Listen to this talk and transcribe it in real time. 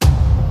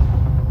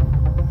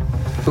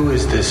Who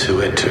is this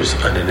who enters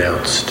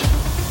unannounced?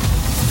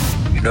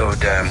 You know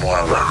damn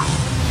well.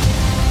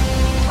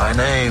 My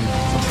name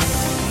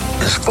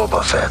is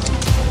Boba Fett.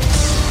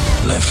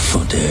 Left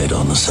for dead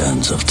on the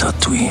sands of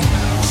Tatooine.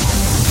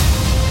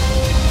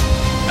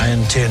 I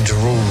intend to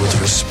rule with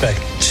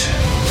respect.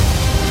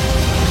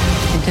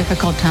 In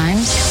difficult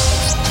times,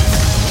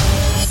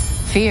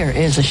 fear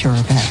is a sure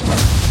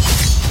bet.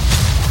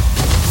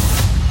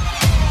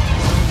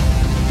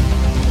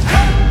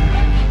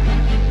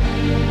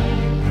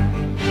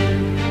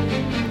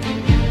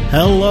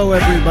 Hello,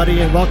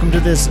 everybody, and welcome to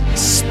this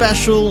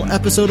special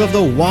episode of the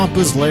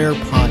Wampa's Lair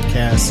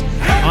podcast.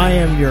 I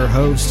am your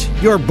host,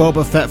 your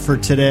Boba Fett for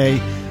today,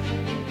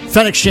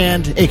 Fennec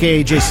Shand,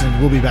 a.k.a. Jason.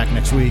 We'll be back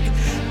next week.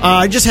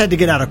 I just had to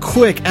get out a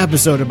quick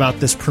episode about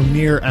this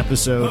premiere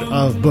episode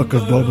of Book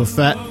of Boba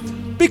Fett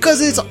because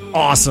it's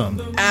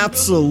awesome.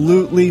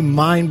 Absolutely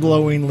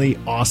mind-blowingly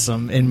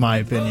awesome, in my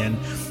opinion.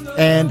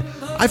 And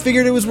I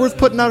figured it was worth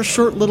putting out a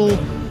short little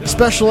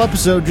special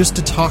episode just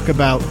to talk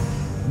about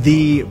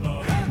the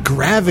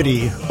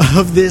gravity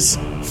of this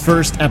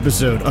first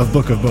episode of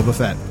Book of Boba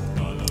Fett.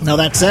 Now,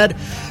 that said,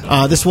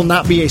 this will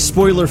not be a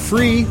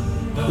spoiler-free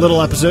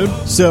little episode,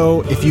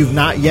 so if you've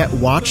not yet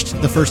watched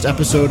the first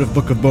episode of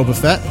Book of Boba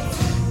Fett,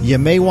 you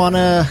may want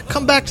to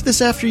come back to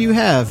this after you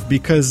have,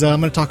 because I'm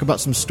going to talk about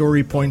some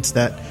story points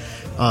that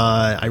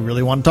I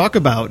really want to talk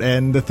about,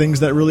 and the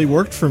things that really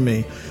worked for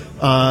me.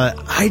 My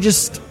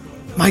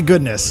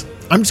goodness,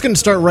 I'm just going to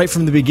start right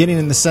from the beginning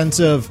in the sense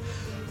of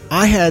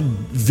I had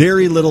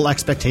very little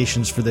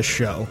expectations for this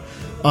show.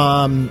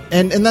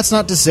 And that's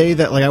not to say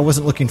that I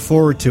wasn't looking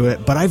forward to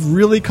it, but I've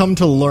really come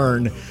to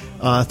learn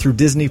through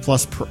Disney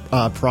Plus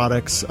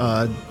products,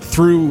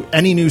 through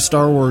any new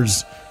Star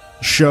Wars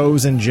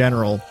shows in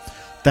general,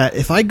 that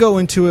if I go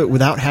into it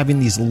without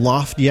having these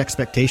lofty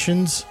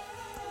expectations,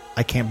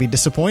 I can't be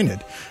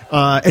disappointed.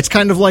 It's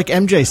kind of like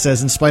MJ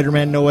says in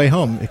Spider-Man No Way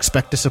Home,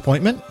 expect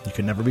disappointment, you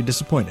can never be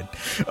disappointed.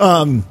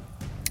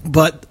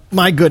 But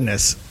my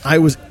goodness, I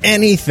was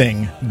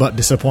anything but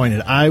disappointed.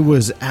 I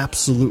was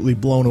absolutely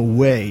blown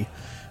away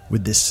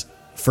with this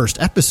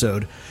first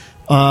episode.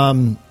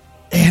 We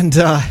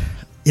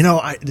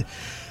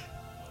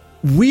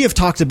have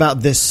talked about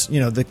this,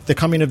 the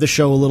coming of the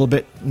show a little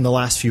bit in the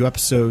last few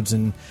episodes,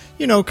 and,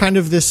 kind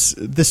of this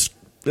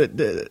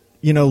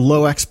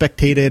low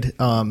expected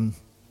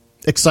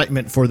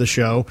excitement for the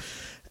show.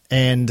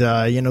 And,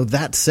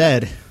 that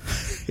said,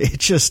 it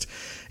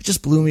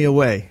just blew me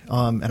away.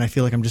 And I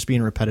feel like I'm just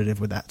being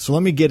repetitive with that. So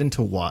let me get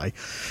into why.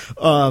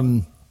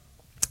 The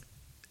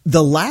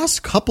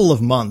last couple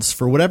of months,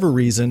 for whatever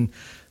reason,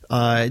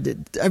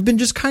 I've been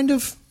just kind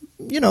of,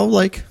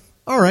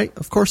 all right,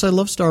 of course I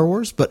love Star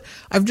Wars, but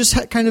I've just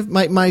had kind of,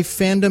 my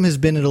fandom has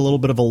been at a little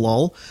bit of a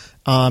lull.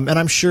 And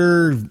I'm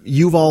sure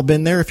you've all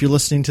been there if you're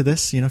listening to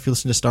this. If you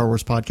listen to Star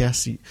Wars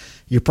podcasts,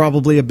 you're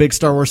probably a big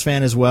Star Wars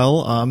fan as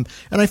well. And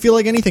I feel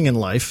like anything in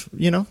life,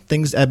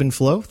 things ebb and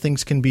flow.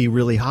 Things can be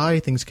really high.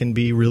 Things can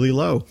be really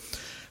low.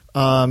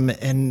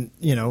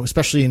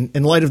 Especially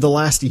in light of the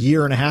last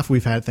year and a half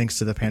we've had thanks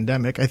to the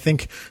pandemic, I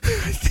think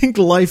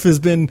life has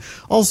been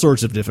all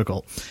sorts of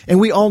difficult. And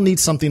we all need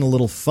something a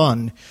little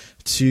fun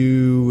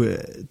to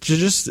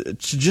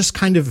just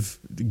kind of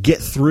get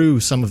through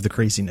some of the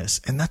craziness.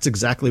 And that's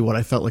exactly what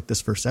I felt like this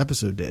first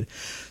episode did.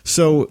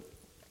 So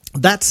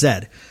that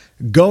said,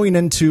 going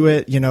into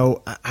it,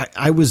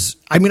 I was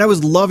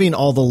loving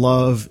all the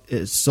love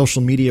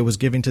social media was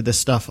giving to this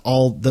stuff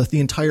all the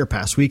entire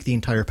past week, the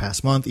entire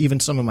past month, even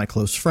some of my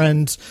close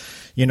friends,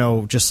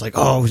 just like,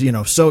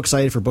 so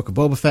excited for Book of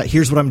Boba Fett.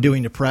 Here's what I'm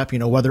doing to prep,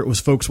 whether it was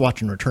folks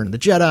watching Return of the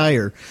Jedi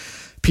or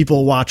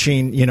people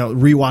watching,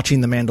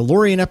 rewatching the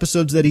Mandalorian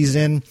episodes that he's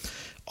in.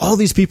 All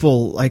these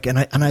people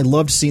and I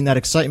loved seeing that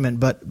excitement,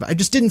 but I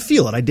just didn't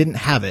feel it. I didn't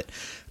have it.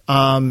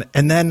 And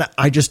then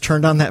I just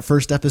turned on that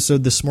first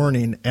episode this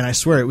morning, and I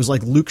swear it was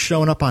like Luke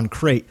showing up on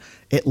Crate.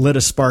 It lit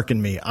a spark in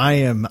me. I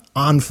am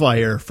on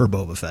fire for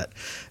Boba Fett,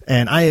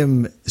 and I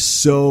am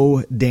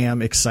so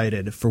damn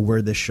excited for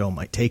where this show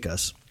might take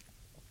us.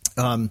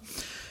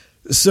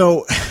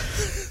 So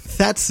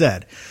that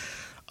said,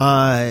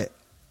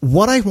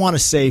 what I want to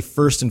say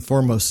first and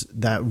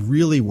foremost that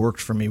really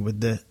worked for me with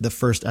the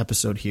first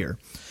episode here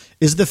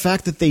is the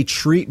fact that they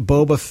treat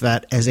Boba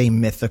Fett as a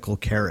mythical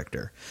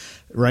character,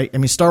 right? I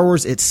mean, Star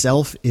Wars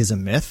itself is a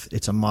myth.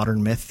 It's a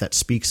modern myth that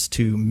speaks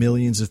to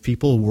millions of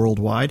people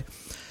worldwide.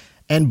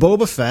 And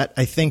Boba Fett,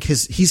 I think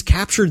he's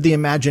captured the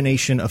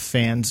imagination of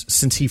fans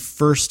since he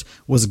first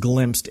was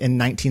glimpsed in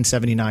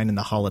 1979 in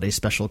the holiday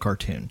special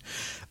cartoon.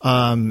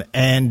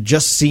 And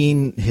just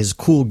seeing his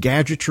cool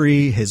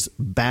gadgetry, his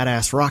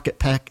badass rocket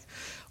pack,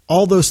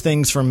 all those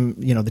things from,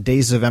 the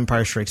days of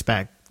Empire Strikes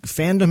Back,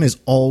 fandom has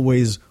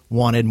always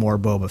wanted more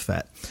Boba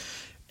Fett.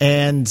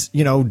 And,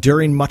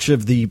 during much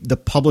of the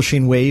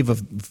publishing wave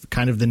of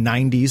kind of the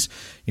 90s,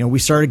 we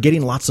started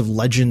getting lots of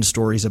legend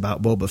stories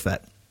about Boba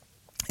Fett.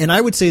 And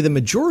I would say the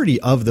majority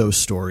of those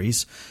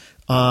stories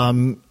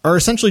are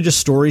essentially just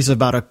stories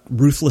about a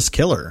ruthless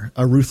killer,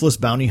 a ruthless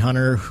bounty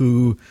hunter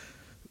who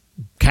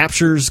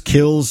captures,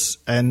 kills,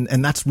 and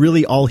that's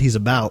really all he's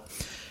about.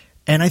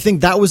 And I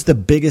think that was the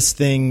biggest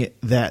thing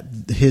that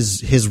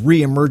his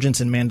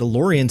reemergence in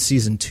Mandalorian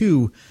season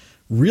 2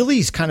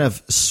 really kind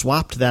of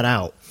swapped that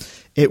out.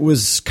 It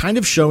was kind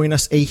of showing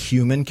us a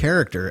human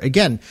character.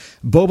 Again,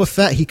 Boba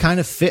Fett, he kind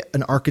of fit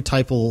an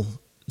archetypal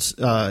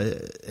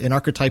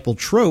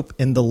trope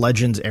in the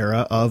Legends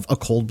era of a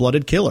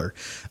cold-blooded killer.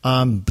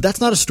 But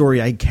that's not a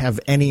story I have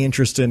any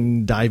interest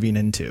in diving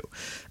into.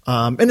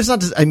 And it's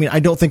not, I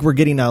don't think we're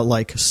getting a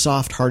like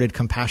soft-hearted,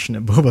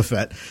 compassionate Boba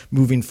Fett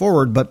moving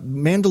forward, but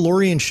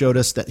Mandalorian showed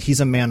us that he's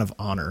a man of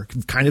honor,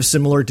 kind of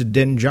similar to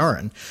Din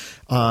Djarin.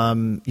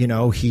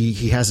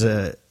 He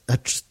has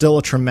still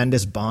a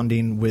tremendous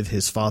bonding with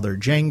his father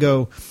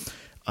Jango,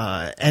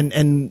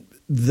 and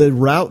the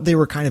route they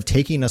were kind of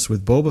taking us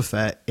with Boba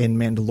Fett in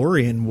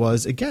Mandalorian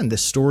was, again,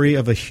 this story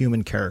of a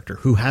human character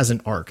who has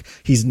an arc.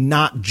 He's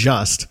not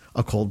just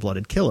a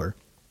cold-blooded killer.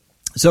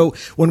 So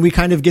when we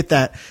kind of get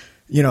that,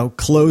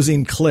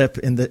 closing clip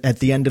at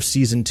the end of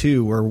season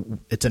 2, where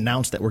it's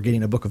announced that we're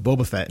getting a book of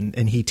Boba Fett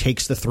and he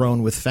takes the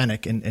throne with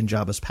Fennec in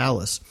Jabba's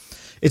palace,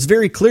 it's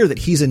very clear that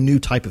he's a new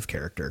type of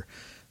character.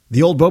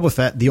 The old Boba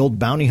Fett, the old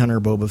bounty hunter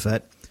Boba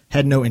Fett,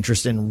 had no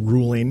interest in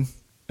ruling.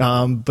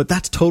 But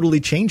that's totally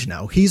changed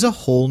now. He's a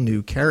whole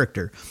new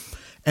character.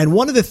 And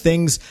one of the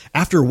things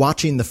after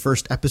watching the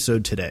first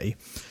episode today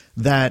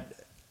that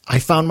I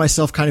found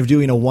myself kind of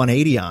doing a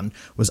 180 on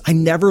was I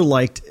never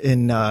liked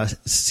in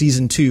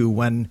season 2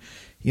 when,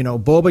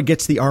 Boba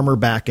gets the armor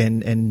back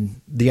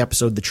in the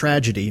episode The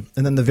Tragedy,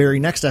 and then the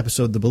very next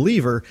episode, The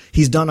Believer,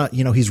 he's done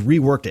he's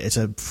reworked it. It's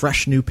a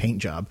fresh new paint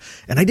job.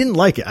 And I didn't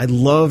like it. I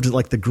loved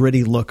like the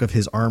gritty look of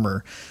his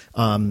armor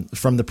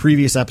from the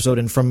previous episode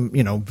and from,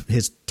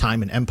 his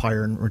time in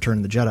Empire and Return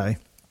of the Jedi.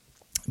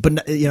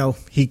 But,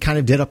 he kind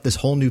of did up this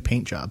whole new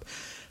paint job.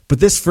 But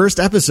this first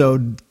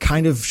episode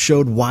kind of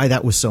showed why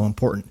that was so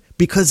important,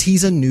 because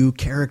he's a new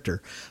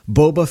character.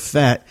 Boba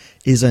Fett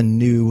is a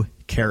new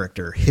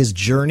character. His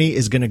journey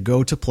is going to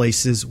go to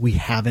places we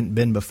haven't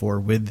been before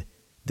with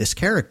this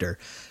character.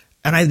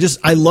 And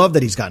I love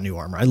that he's got new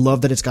armor. I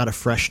love that it's got a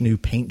fresh new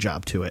paint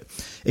job to it.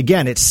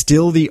 Again, it's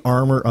still the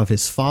armor of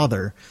his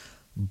father,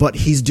 but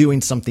he's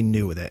doing something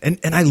new with it.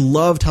 And I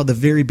loved how the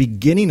very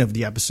beginning of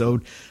the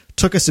episode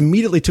took us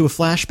immediately to a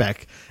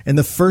flashback. And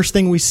the first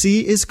thing we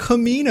see is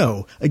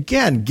Kamino.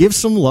 Again, give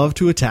some love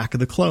to Attack of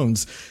the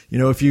Clones.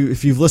 If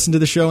you've listened to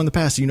the show in the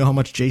past, you know how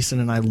much Jason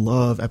and I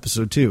love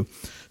episode 2.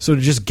 So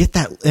to just get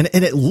that, and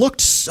it looked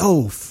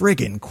so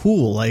friggin'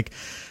 cool. Like,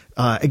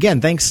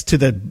 again, thanks to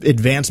the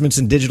advancements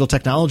in digital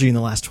technology in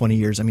the last 20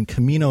 years.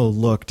 Kamino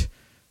looked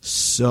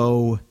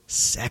so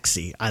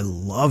sexy. I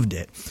loved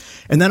it.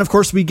 And then, of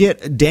course, we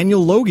get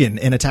Daniel Logan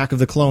in Attack of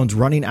the Clones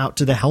running out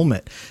to the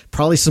helmet.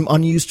 Probably some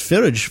unused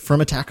footage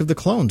from Attack of the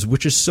Clones,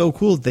 which is so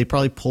cool that they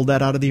probably pulled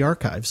that out of the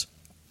archives.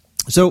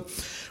 So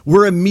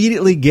we're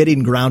immediately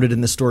getting grounded in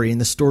the story, and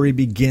the story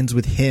begins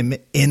with him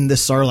in the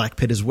Sarlacc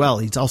pit as well.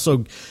 He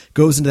also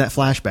goes into that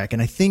flashback,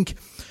 and I think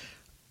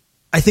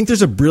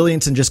there's a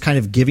brilliance in just kind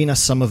of giving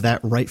us some of that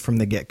right from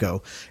the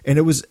get-go. And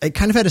it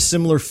kind of had a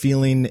similar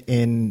feeling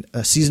in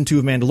season 2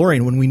 of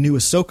Mandalorian when we knew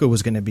Ahsoka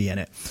was going to be in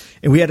it.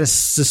 And we had a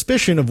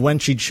suspicion of when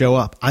she'd show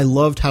up. I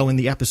loved how in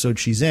the episode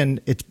she's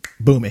in, it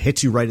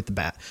hits you right at the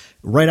bat.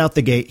 Right out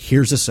the gate,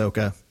 here's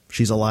Ahsoka.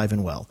 She's alive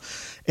and well.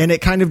 And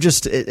it kind of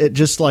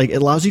it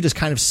allows you to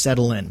kind of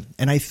settle in.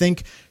 And I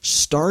think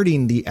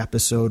starting the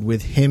episode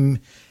with him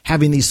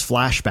having these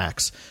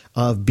flashbacks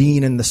of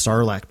being in the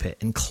Sarlacc pit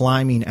and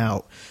climbing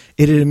out,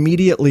 it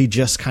immediately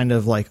just kind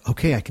of like,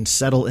 okay, I can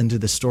settle into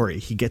the story.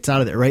 He gets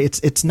out of there, right?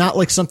 It's not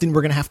like something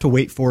we're going to have to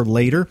wait for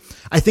later.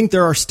 I think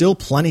there are still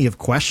plenty of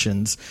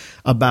questions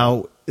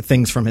about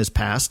things from his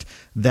past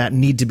that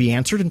need to be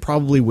answered and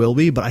probably will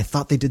be, but I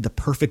thought they did the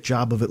perfect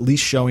job of at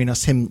least showing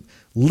us him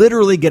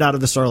literally get out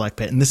of the Sarlacc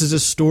pit. And this is a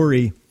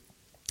story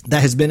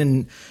that has been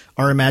in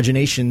our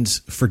imaginations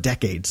for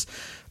decades.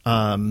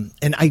 And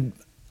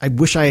I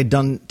wish I had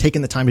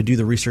taken the time to do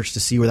the research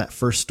to see where that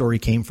first story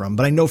came from,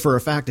 but I know for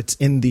a fact it's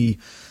in the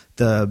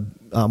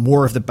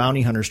War of the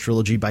Bounty Hunters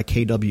trilogy by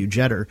K.W.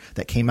 Jeter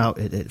that came out.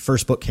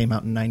 First book came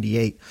out in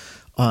 98.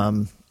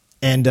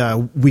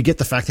 And we get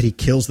the fact that he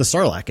kills the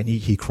Sarlacc and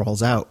he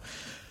crawls out.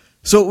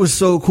 So it was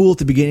so cool at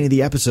the beginning of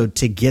the episode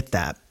to get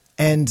that.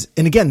 And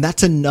again,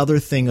 that's another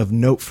thing of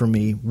note for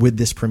me with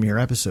this premiere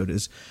episode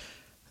is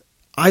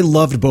I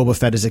loved Boba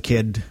Fett as a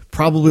kid,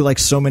 probably like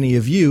so many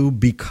of you,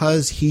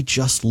 because he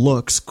just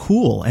looks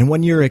cool. And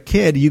when you're a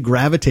kid, you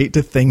gravitate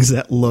to things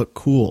that look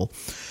cool.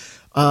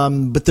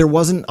 But there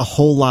wasn't a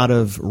whole lot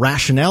of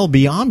rationale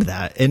beyond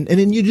that.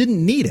 And you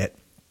didn't need it.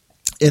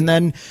 And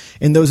then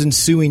in those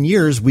ensuing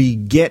years, we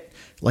get,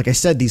 like I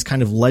said, these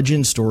kind of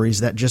legend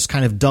stories that just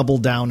kind of double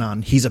down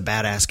on he's a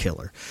badass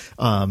killer.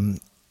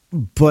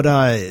 But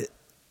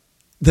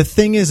the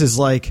thing is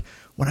like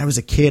when I was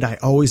a kid, I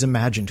always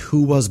imagined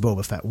who was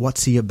Boba Fett?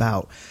 What's he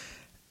about?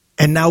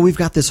 And now we've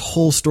got this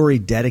whole story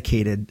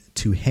dedicated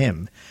to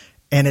him.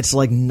 And it's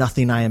like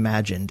nothing I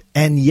imagined.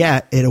 And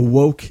yet it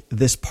awoke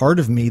this part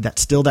of me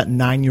that's still that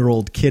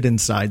 9-year-old kid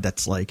inside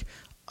that's like,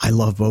 I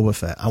love Boba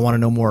Fett. I want to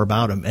know more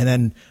about him. And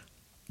then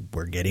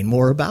we're getting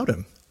more about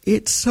him.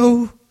 It's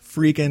so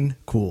freaking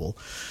cool.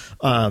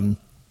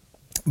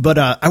 But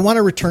I want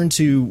to return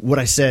to what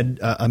I said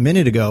a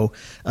minute ago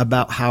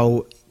about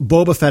how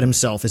Boba Fett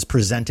himself is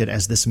presented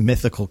as this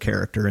mythical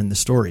character in the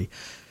story.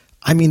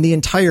 I mean, the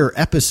entire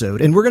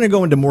episode, and we're going to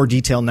go into more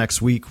detail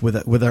next week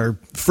with our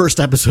first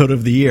episode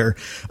of the year.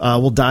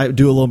 We'll do a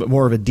little bit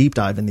more of a deep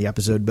dive in the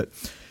episode, but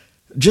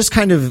just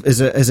kind of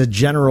as a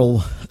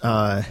general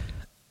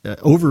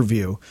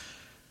overview,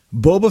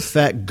 Boba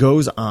Fett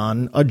goes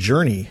on a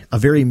journey, a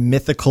very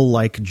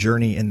mythical-like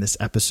journey in this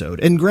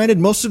episode. And granted,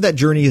 most of that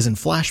journey is in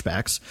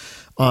flashbacks.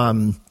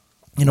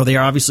 They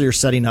obviously are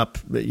setting up,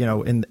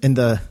 in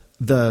the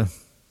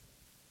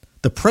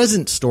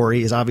present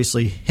story is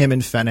obviously him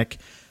and Fennec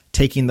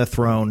taking the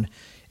throne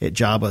at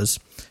Jabba's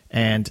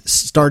and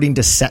starting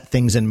to set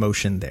things in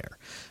motion there.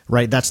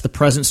 Right, that's the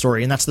present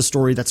story, and that's the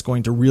story that's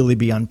going to really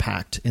be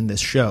unpacked in this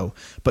show.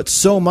 But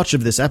so much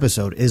of this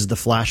episode is the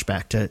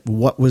flashback to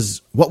what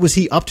was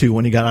he up to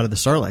when he got out of the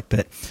Sarlacc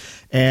pit.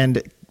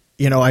 And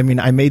I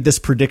made this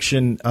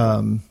prediction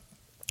when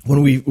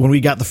we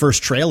got the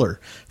first trailer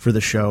for the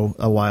show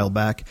a while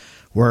back,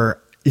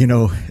 where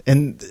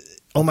and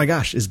oh my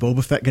gosh, is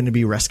Boba Fett going to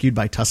be rescued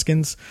by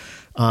Tuskens?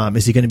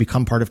 Is he going to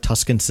become part of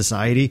Tusken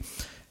society?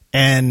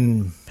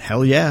 And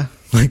hell yeah,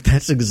 like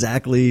that's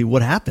exactly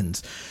what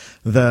happens.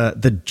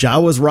 The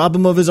Jawas rob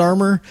him of his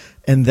armor,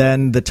 and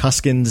then the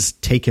Tuskens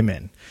take him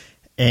in.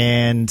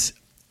 And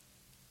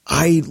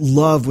I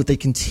love what they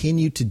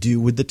continue to do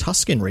with the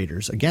Tusken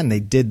Raiders. Again, they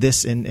did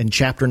this in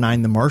Chapter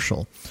 9, The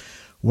Marshal,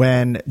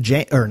 when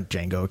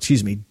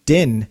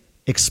Din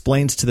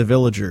explains to the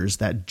villagers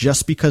that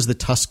just because the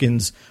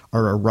Tuskens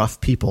are a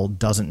rough people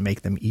doesn't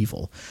make them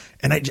evil.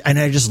 And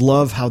I just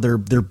love how they're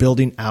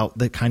building out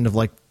the kind of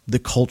like the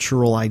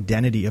cultural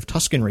identity of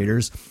Tusken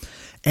Raiders.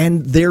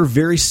 And they're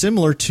very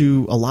similar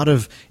to a lot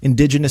of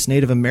indigenous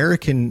Native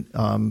American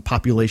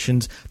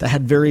populations that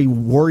had very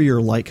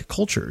warrior-like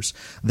cultures,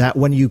 that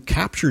when you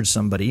captured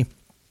somebody,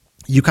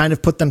 you kind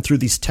of put them through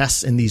these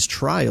tests and these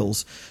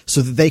trials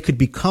so that they could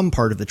become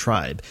part of the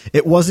tribe.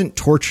 It wasn't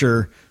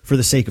torture for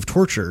the sake of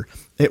torture.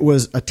 It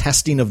was a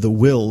testing of the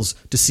wills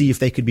to see if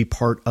they could be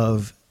part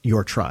of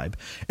your tribe.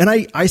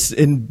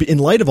 And in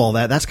light of all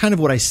that, that's kind of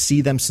what I see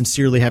them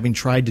sincerely having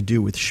tried to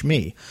do with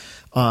Shmi.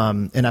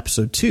 In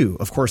episode 2,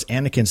 of course,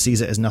 Anakin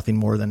sees it as nothing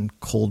more than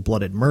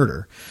cold-blooded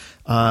murder.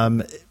 I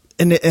love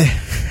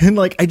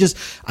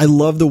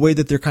the way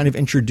that they're kind of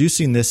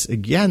introducing this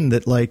again,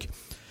 that like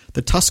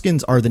the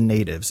Tuskens are the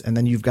natives, and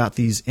then you've got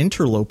these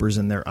interlopers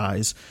in their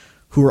eyes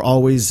who are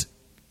always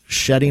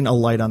shedding a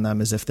light on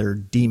them as if they're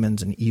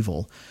demons and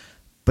evil.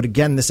 But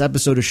again, this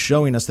episode is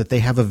showing us that they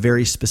have a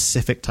very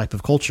specific type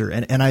of culture.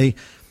 And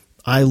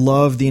I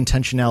love the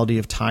intentionality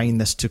of tying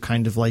this to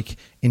kind of like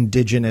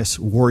indigenous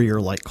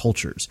warrior-like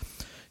cultures.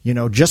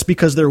 Just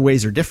because their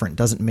ways are different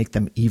doesn't make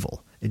them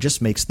evil. It just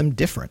makes them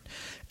different.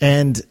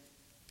 And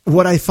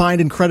what I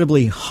find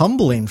incredibly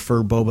humbling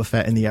for Boba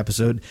Fett in the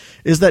episode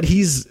is that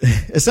he's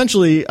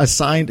essentially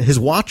assigned, his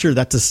watcher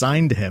that's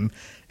assigned to him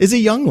is a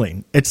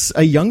youngling. It's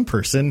a young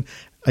person,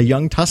 a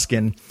young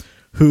Tusken,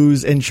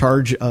 who's in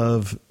charge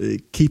of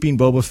keeping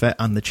Boba Fett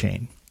on the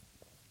chain.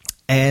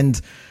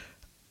 And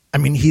I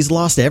mean, he's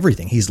lost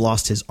everything. He's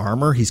lost his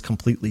armor. He's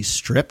completely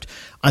stripped.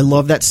 I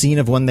love that scene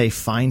of when they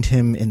find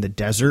him in the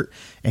desert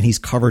and he's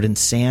covered in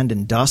sand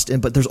and dust.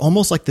 But there's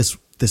almost like this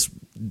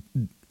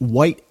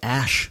white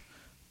ash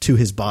to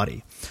his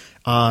body.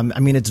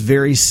 It's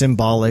very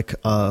symbolic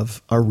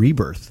of a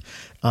rebirth.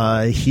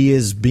 He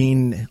is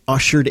being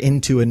ushered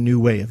into a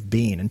new way of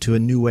being, into a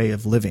new way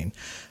of living.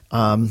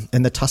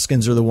 And the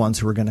Tuskens are the ones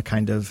who are going to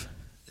kind of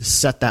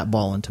set that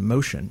ball into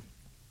motion.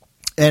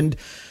 And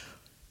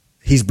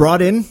he's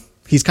brought in.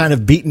 He's kind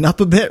of beaten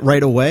up a bit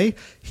right away.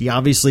 He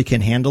obviously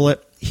can handle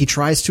it. He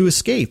tries to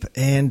escape.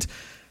 And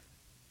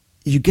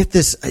you get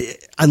this.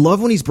 I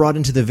love when he's brought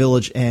into the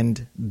village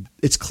and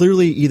it's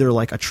clearly either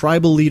like a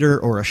tribal leader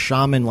or a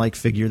shaman-like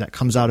figure that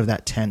comes out of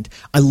that tent.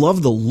 I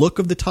love the look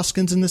of the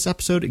Tuskens in this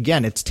episode.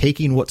 Again, it's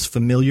taking what's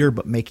familiar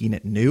but making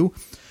it new,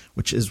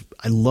 which is,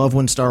 I love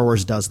when Star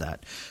Wars does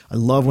that. I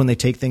love when they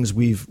take things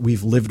we've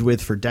lived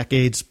with for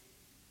decades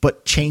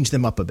but change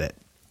them up a bit.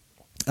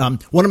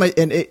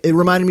 It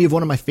reminded me of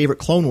one of my favorite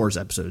Clone Wars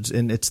episodes,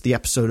 and it's the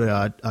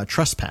episode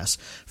Trespass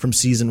from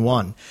season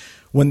 1,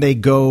 when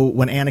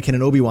Anakin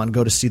and Obi-Wan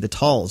go to see the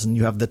Talls, and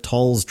you have the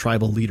Talls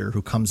tribal leader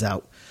who comes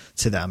out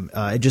to them.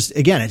 It just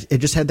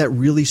had that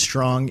really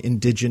strong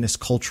indigenous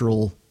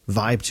cultural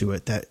vibe to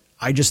it that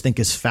I just think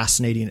is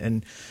fascinating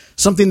and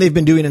something they've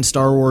been doing in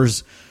Star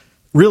Wars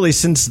really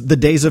since the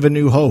days of A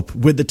New Hope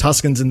with the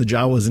Tuskens and the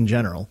Jawas in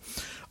general.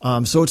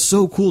 So it's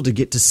so cool to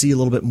get to see a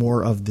little bit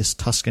more of this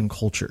Tusken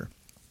culture.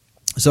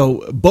 So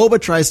Boba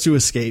tries to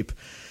escape.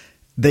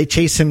 They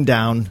chase him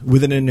down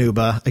with an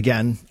Anuba.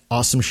 Again,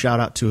 awesome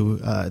shout out to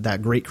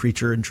that great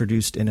creature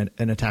introduced in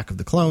an Attack of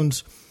the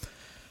Clones.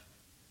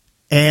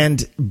 And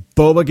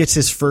Boba gets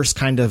his first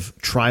kind of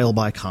trial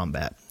by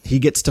combat. he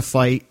gets to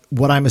fight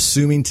what I'm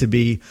assuming to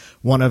be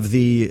one of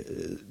the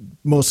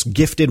most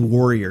gifted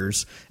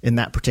warriors in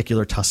that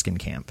particular Tusken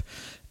camp.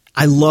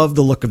 I love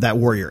the look of that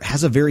warrior. It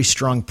has a very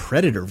strong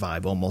Predator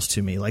vibe almost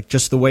to me, like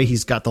just the way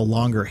he's got the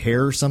longer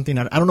hair or something.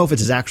 I don't know if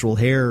it's his actual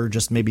hair or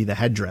just maybe the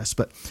headdress,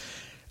 but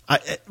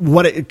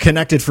what it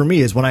connected for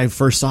me is when I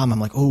first saw him, I'm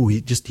like, oh,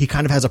 he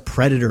kind of has a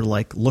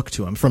Predator-like look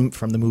to him from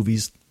the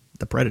movies,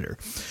 The Predator.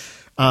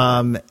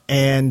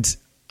 And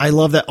I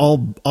love that all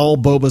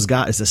Boba's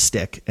got is a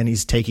stick, and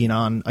he's taking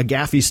on a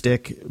gaffy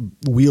stick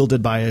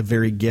wielded by a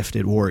very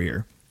gifted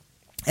warrior.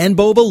 And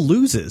Boba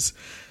loses.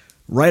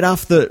 Right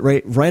off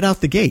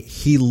the gate,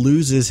 he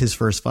loses his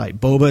first fight.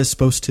 Boba is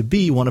supposed to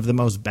be one of the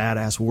most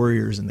badass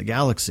warriors in the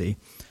galaxy,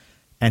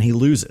 and he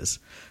loses.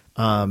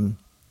 Again,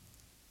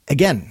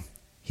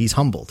 he's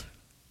humbled.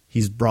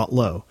 He's brought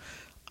low.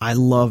 I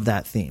love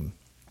that theme.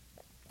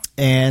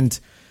 And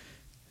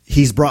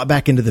he's brought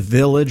back into the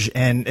village,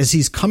 and as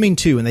he's coming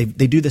to, and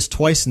they do this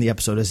twice in the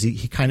episode, as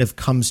he kind of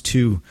comes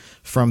to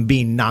from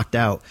being knocked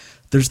out,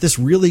 there's this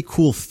really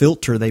cool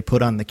filter they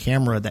put on the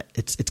camera that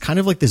it's kind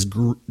of like this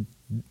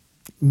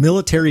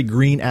military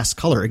green-esque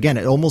color. Again,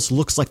 it almost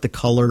looks like the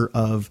color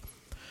of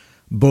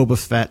Boba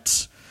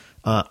Fett's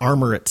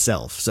armor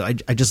itself. So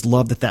I just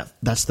love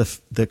that's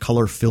the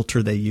color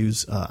filter they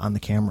use on the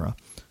camera.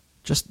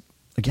 Just,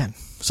 again,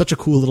 such a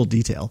cool little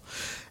detail.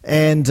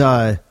 And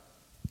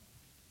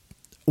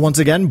once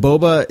again,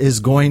 Boba is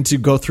going to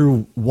go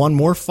through one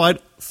more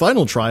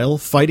final trial,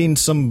 fighting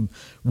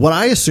what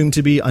I assume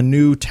to be a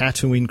new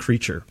Tatooine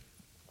creature.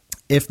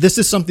 If this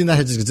is something that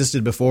has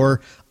existed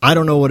before, I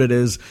don't know what it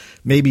is.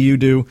 Maybe you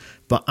do,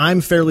 but I'm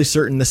fairly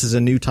certain this is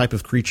a new type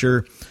of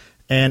creature.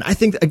 And I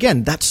think,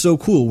 again, that's so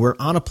cool. We're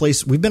on a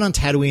place, we've been on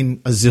Tatooine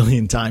a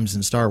zillion times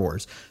in Star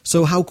Wars.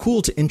 So how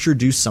cool to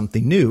introduce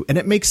something new. And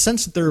it makes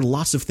sense that there are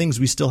lots of things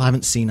we still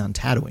haven't seen on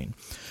Tatooine.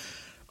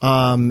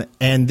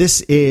 And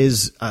this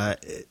is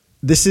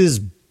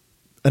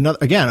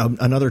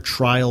another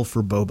trial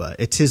for Boba.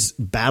 It's his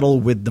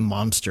battle with the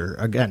monster.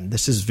 Again,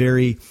 this is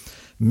very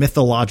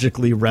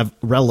mythologically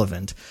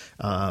relevant.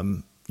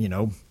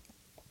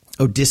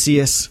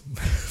 Odysseus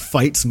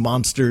fights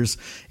monsters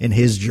in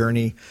his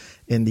journey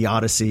in the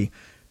Odyssey.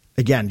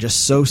 Again,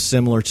 just so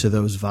similar to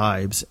those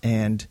vibes.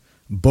 And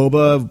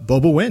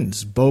Boba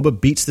wins.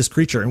 Boba beats this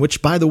creature. And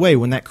which, by the way,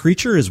 when that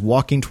creature is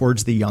walking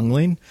towards the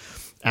youngling,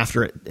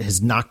 after it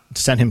has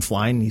sent him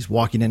flying, and he's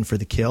walking in for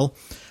the kill,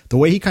 the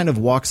way he kind of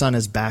walks on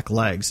his back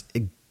legs,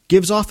 it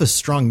gives off a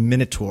strong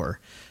Minotaur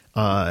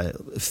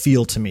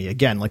feel to me.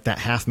 Again, like that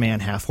half man,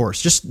 half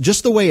horse.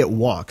 Just the way it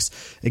walks.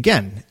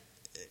 Again,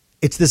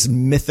 it's this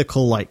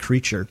mythical like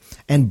creature,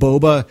 and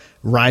Boba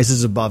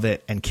rises above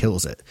it and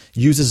kills it.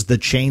 Uses the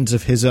chains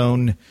of his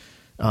own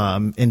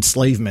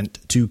enslavement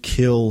to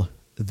kill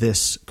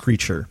this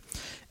creature.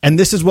 And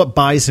this is what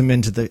buys him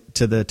into the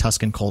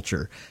Tusken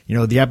culture. You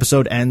know, the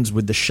episode ends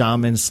with the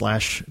shaman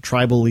 /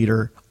 tribal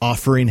leader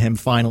offering him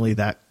finally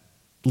that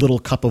little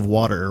cup of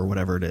water or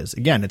whatever it is.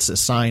 Again, it's a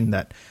sign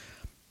that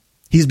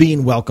he's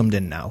being welcomed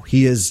in now.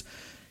 He has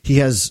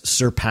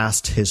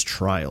surpassed his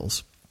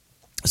trials.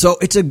 So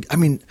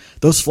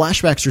those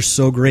flashbacks are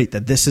so great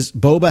that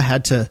Boba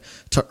had to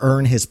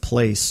earn his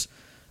place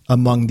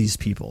among these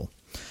people.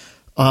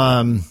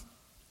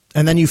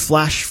 And then you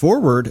flash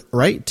forward,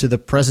 right, to the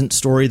present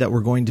story that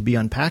we're going to be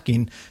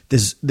unpacking,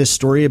 this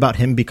story about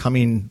him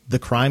becoming the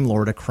crime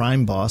lord, a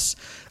crime boss.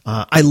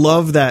 I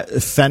love that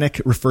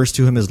Fennec refers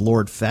to him as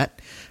Lord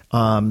Fett.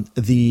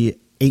 The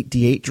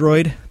 8D8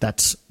 droid,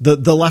 that's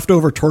the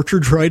leftover torture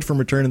droid from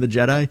Return of the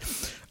Jedi,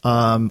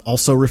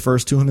 also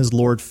refers to him as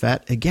Lord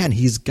Fett. Again,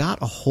 he's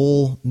got a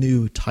whole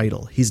new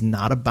title. He's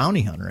not a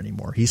bounty hunter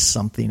anymore. He's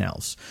something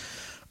else.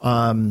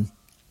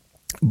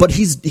 But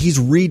he's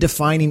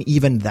redefining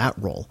even that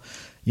role,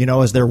 you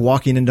know, as they're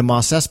walking into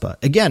Mos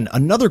Espa. Again,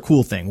 another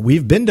cool thing.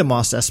 We've been to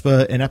Mos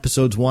Espa in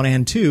episodes 1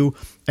 and 2,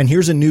 and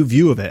here's a new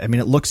view of it. I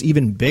mean, it looks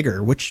even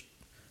bigger, which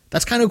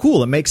that's kind of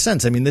cool. It makes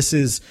sense. I mean, this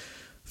is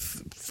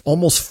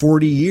almost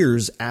 40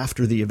 years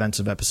after the events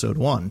of episode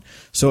 1.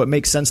 So it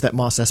makes sense that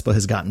Mos Espa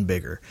has gotten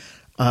bigger.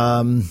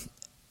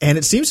 And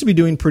it seems to be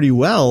doing pretty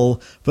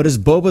well, but as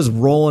Boba's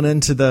rolling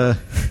into the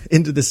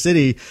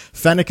city,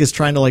 Fennec is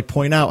trying to like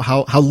point out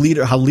how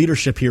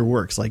leadership here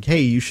works. Like,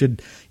 hey, you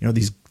should, you know,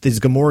 these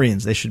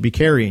Gamorreans, they should be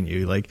carrying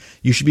you. Like,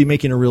 you should be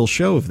making a real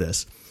show of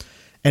this.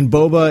 And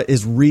Boba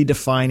is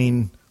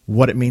redefining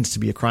what it means to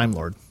be a crime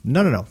lord.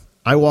 No.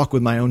 I walk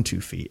with my own 2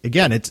 feet.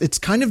 Again, it's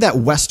kind of that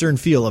Western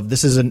feel of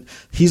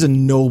he's a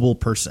noble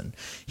person.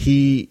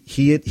 He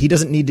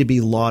doesn't need to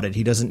be lauded.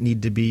 He doesn't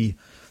need to be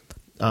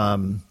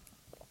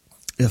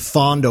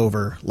fawned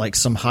over like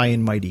some high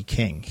and mighty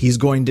king. He's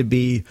going to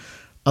be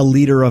a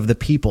leader of the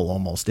people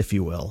almost, if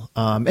you will.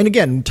 And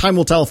again, time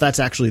will tell if that's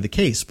actually the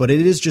case, but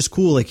it is just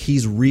cool. Like,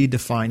 he's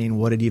redefining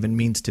what it even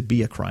means to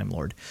be a crime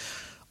lord.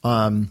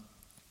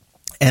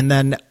 And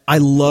then I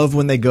love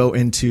when they go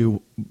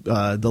into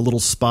the little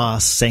spa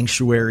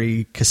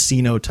sanctuary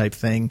casino type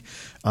thing.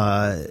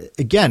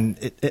 Again,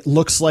 it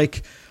looks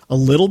like a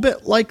little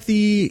bit like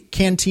the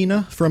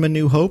cantina from A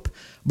New Hope,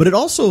 but it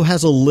also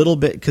has a little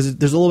bit, because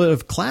there's a little bit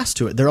of class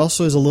to it. There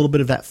also is a little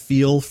bit of that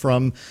feel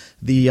from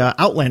the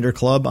Outlander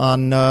Club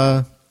on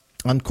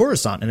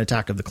Coruscant in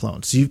Attack of the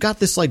Clones. So you've got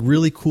this like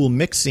really cool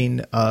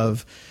mixing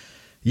of,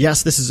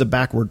 yes, this is a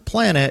backward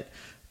planet,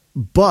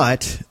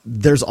 but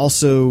there's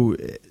also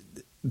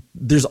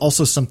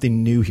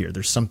something new here.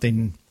 There's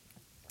something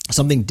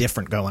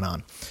different going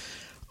on.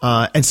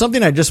 And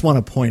something I just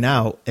want to point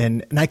out,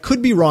 and I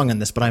could be wrong on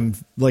this, but I'm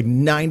like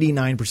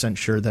 99%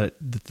 sure that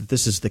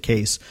this is the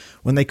case.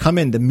 When they come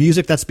in, the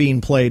music that's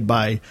being played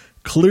by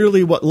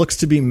clearly what looks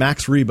to be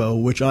Max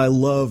Rebo, which I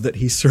love that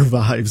he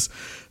survives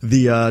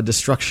the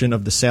destruction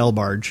of the sail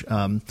barge.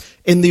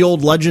 In the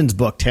old Legends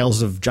book,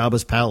 Tales of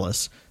Jabba's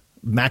Palace,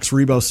 Max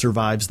Rebo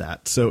survives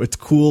that. So it's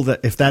cool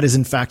that if that is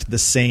in fact the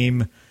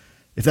same,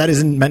 if that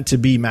isn't meant to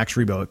be Max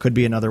Rebo, it could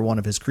be another one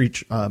of his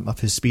of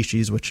his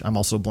species, which I'm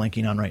also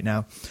blanking on right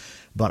now.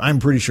 But I'm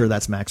pretty sure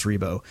that's Max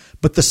Rebo.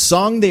 But the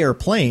song they are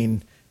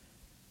playing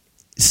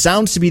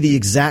sounds to be the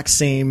exact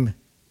same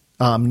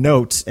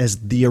notes as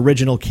the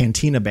original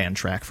Cantina Band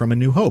track from A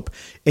New Hope.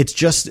 It's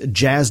just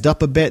jazzed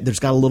up a bit. There's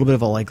got a little bit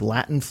of a like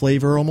Latin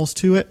flavor almost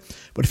to it.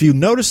 But if you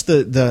notice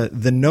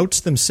the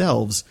notes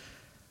themselves,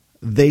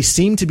 they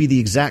seem to be the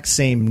exact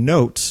same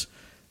notes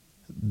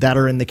that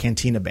are in the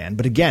Cantina Band.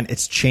 But again,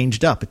 it's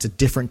changed up. It's a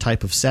different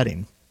type of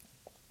setting.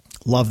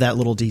 Love that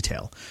little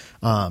detail.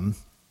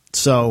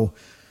 So,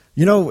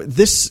 you know,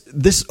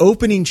 this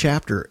opening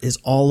chapter is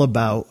all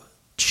about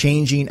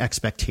changing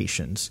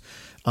expectations,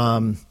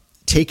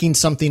 taking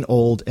something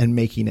old and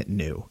making it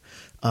new.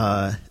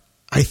 I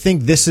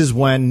think this is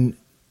when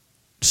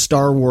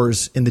Star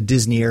Wars in the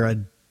Disney era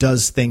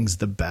does things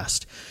the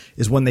best,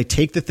 is when they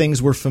take the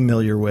things we're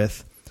familiar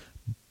with,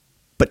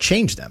 but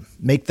change them,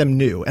 make them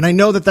new. And I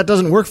know that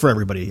doesn't work for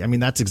everybody. I mean,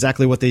 that's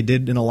exactly what they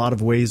did in a lot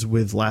of ways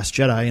with Last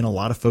Jedi, and a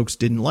lot of folks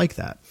didn't like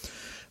that.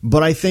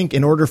 But I think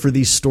in order for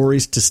these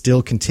stories to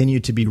still continue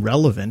to be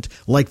relevant,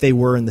 like they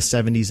were in the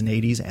 70s and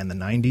 80s and the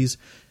 90s,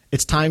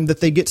 it's time that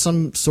they get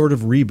some sort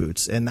of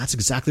reboots. And that's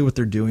exactly what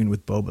they're doing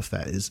with Boba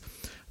Fett. Is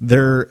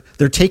they're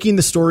taking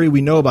the story we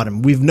know about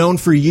him. We've known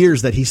for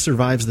years that he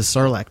survives the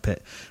Sarlacc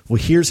pit.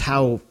 Well, here's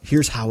how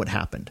it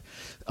happened.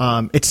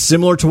 It's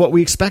similar to what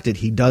we expected.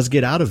 He does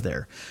get out of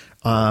there.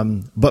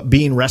 But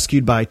being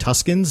rescued by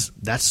Tuskens,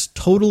 that's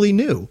totally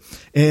new.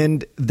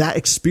 And that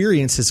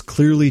experience has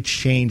clearly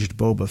changed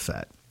Boba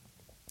Fett.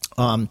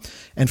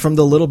 And from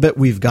the little bit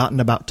we've gotten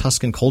about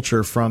Tusken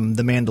culture from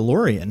The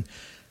Mandalorian,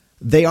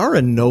 they are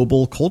a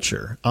noble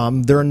culture.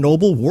 They're a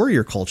noble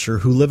warrior culture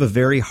who live a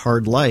very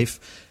hard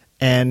life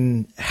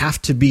and have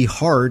to be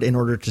hard in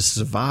order to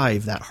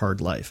survive that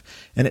hard life.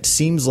 And it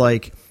seems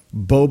like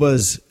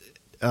Boba's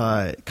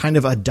kind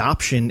of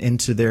adoption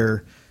into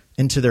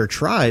their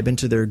tribe,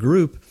 into their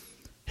group,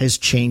 has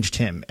changed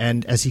him.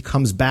 And as he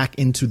comes back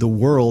into the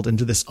world,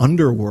 into this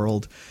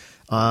underworld,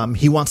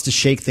 he wants to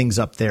shake things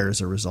up there as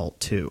a result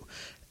too.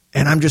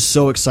 And I'm just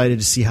so excited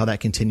to see how that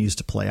continues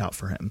to play out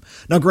for him.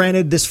 Now,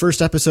 granted, this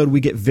first episode, we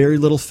get very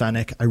little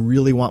Fennec. I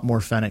really want more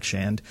Fennec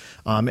Shand.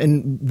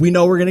 And we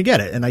know we're going to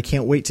get it, and I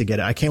can't wait to get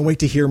it. I can't wait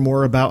to hear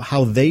more about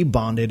how they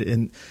bonded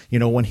in,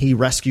 when he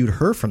rescued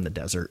her from the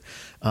desert.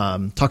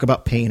 Talk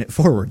about paying it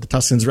forward. The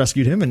Tuskens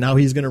rescued him, and now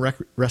he's going to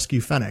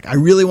rescue Fennec. I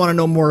really want to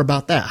know more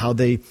about that, how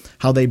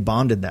they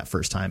bonded that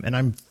first time. And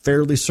I'm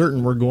fairly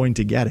certain we're going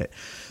to get it.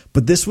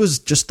 But this was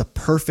just the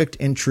perfect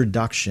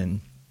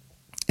introduction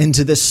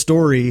into this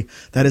story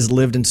that has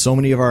lived in so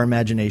many of our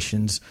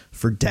imaginations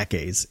for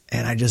decades.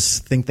 And I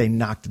just think they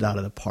knocked it out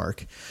of the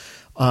park.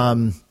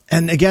 And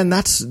again,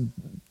 that's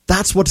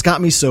what's got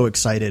me so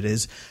excited,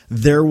 is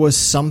there was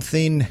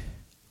something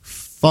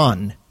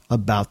fun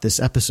about this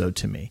episode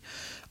to me.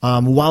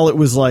 While it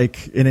was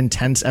like an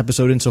intense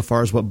episode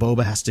insofar as what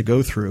Boba has to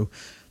go through,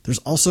 there's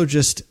also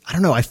just, I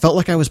don't know, I felt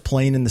like I was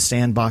playing in the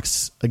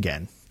sandbox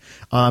again.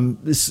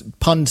 This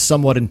pun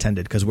somewhat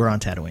intended because we're on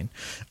Tatooine.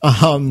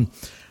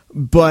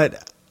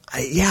 But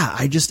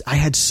I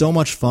had so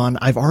much fun.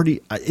 I don't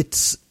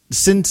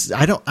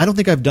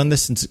think I've done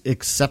this since,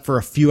 except for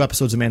a few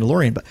episodes of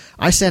Mandalorian, but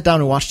I sat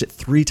down and watched it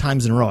 3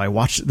 times in a row. I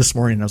watched it this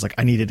morning and I was like,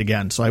 I need it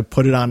again. So I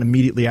put it on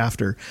immediately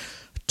after,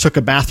 took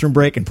a bathroom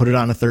break and put it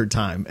on a third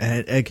time.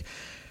 And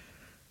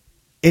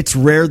it's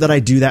rare that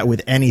I do that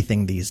with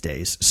anything these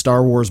days,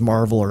 Star Wars,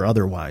 Marvel, or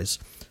otherwise.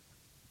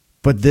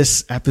 But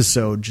this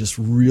episode just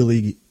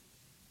really,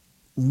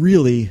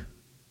 really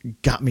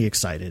got me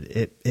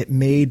excited. It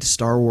made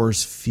Star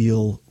Wars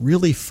feel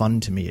really fun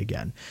to me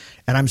again.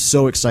 And I'm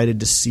so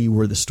excited to see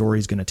where the story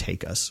is going to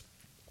take us.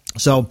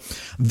 So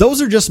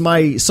those are just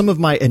some of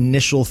my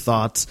initial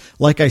thoughts.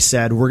 Like I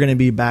said, we're going to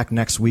be back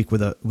next week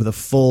with a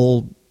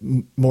full,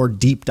 more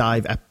deep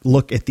dive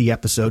look at the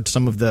episode,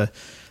 some of the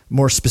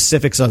more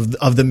specifics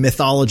of the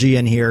mythology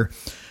in here.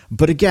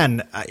 But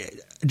again, I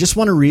just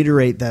want to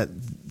reiterate that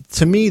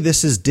to me,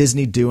 this is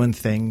Disney doing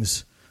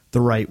things the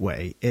right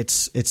way.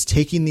 It's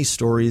taking these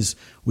stories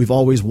we've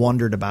always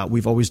wondered about,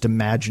 we've always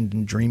imagined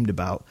and dreamed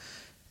about,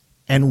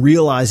 and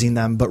realizing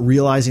them, but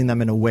realizing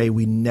them in a way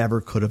we never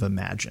could have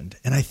imagined.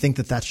 And I think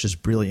that that's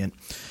just brilliant.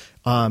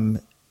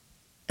 And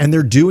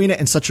they're doing it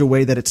in such a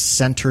way that it's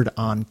centered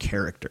on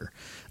character.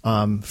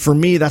 For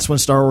me, that's when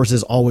Star Wars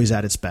is always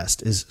at its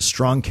best, is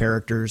strong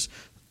characters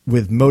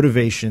with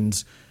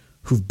motivations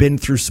who've been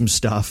through some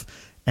stuff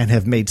and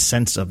have made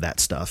sense of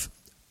that stuff.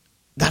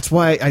 That's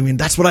why,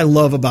 that's what I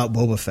love about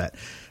Boba Fett.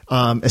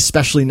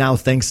 Especially now,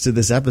 thanks to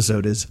this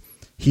episode, is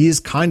he is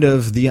kind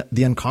of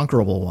the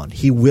unconquerable one.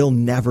 He will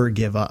never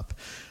give up.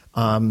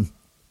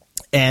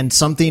 And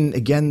something,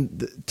 again,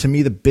 to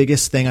me, the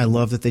biggest thing I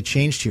love that they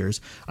changed here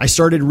is I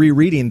started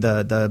rereading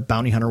the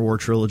Bounty Hunter War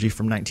trilogy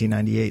from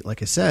 1998,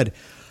 like I said,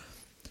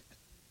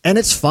 and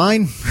it's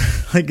fine.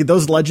 Like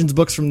those Legends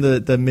books from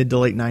the mid to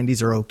late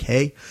 90s are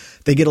okay.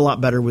 They get a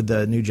lot better with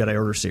the New Jedi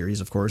Order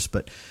series, of course,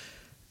 but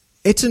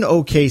it's an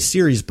okay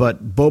series.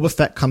 But Boba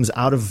Fett comes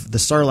out of the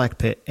Sarlacc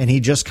pit and he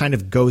just kind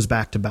of goes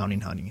back to bounty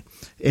hunting.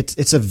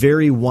 It's a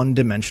very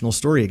one-dimensional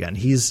story again.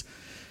 He's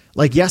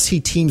like, yes, he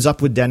teams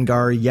up with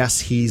Dengar. Yes,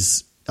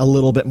 he's a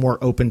little bit more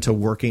open to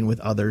working with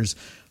others,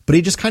 but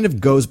he just kind of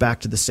goes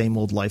back to the same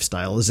old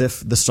lifestyle as if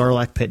the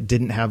Sarlacc pit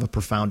didn't have a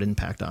profound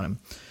impact on him.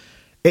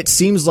 It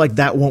seems like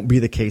that won't be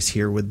the case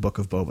here with Book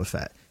of Boba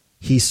Fett.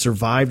 He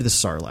survived the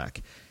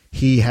Sarlacc.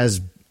 He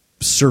has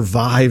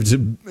survived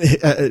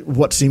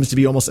what seems to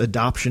be almost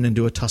adoption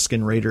into a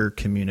Tusken Raider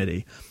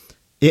community.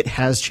 It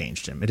has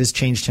changed him. It has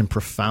changed him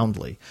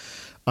profoundly.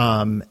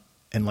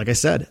 And like I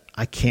said,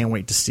 I can't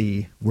wait to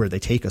see where they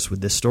take us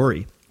with this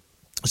story.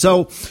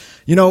 So,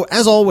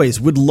 as always,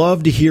 would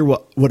love to hear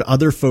what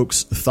other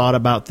folks thought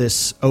about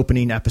this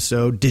opening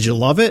episode. Did you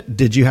love it?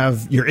 Did you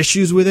have your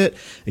issues with it?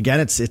 Again,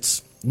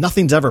 it's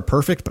nothing's ever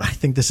perfect, but I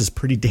think this is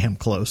pretty damn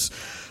close.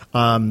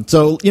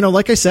 So,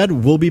 like I said,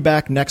 we'll be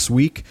back next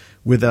week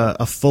with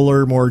a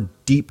fuller, more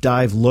deep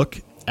dive look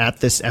at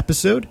this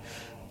episode.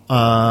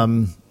 Until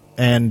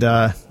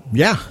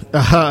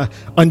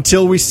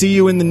we see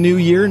you in the new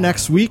year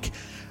next week,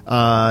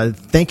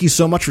 thank you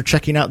so much for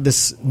checking out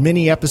this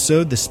mini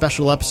episode, this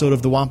special episode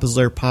of the Wampa's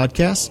Lair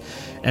podcast,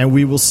 and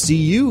we will see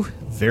you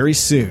very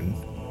soon.